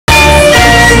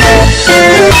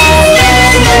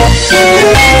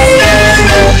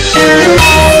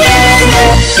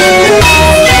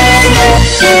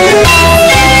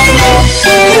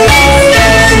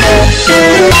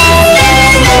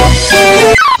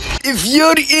If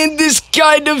you're in this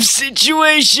kind of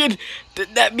situation,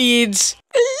 then that means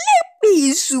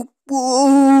it's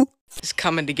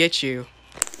coming to get you.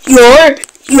 Your.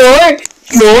 What?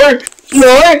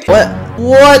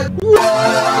 What?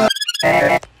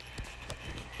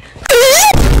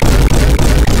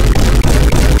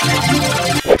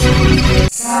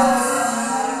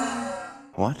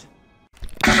 What?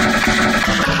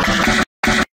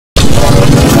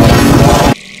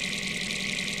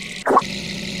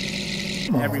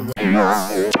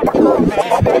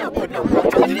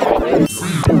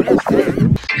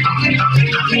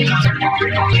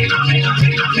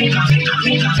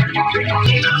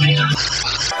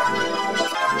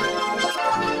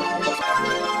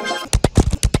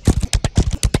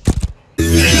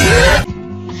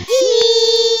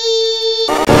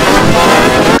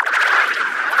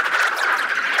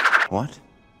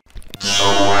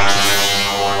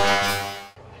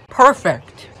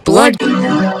 Perfect. Blood. What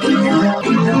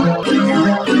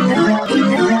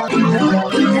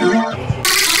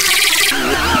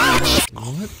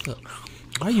the?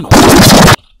 Are you?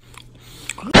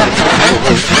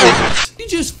 You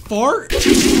just fart? 3, 2.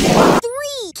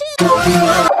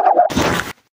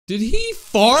 Did he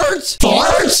fart?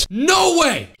 Fart? No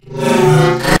way!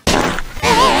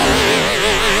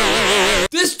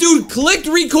 This dude clicked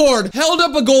record, held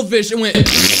up a goldfish, and went.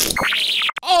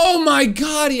 Oh my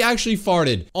god, he actually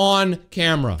farted on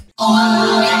camera.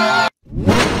 What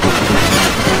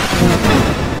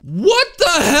the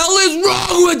hell is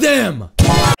wrong with him?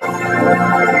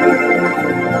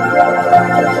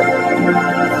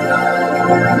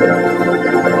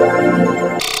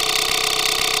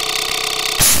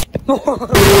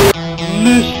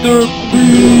 Mr. B.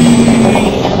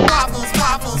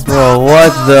 Bro,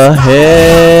 what the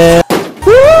heck?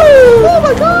 Woo! Oh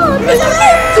my god!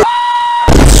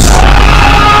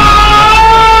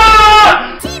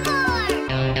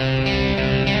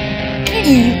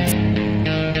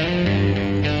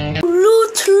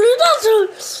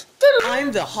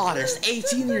 I'm the hottest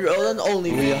 18-year-old on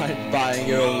OnlyFans. We aren't buying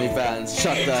your OnlyFans.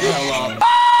 Shut the hell up.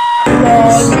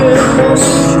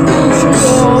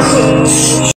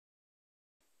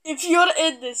 If you're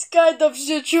in this kind of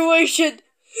situation,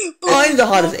 I'm the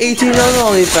hottest 18-year-old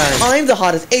on OnlyFans. I'm the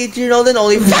hottest 18-year-old on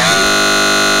OnlyFans.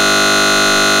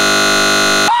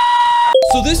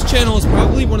 So this channel is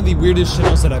probably one of the weirdest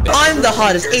channels that I've been. I'm the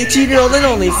hottest 18-year-old on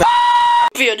OnlyFans.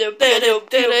 I'm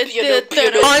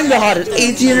the hottest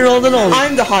 18-year-old on OnlyFans.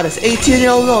 I'm the hottest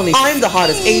 18-year-old on OnlyFans. I'm the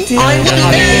hottest 18-year-old on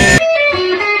OnlyFans.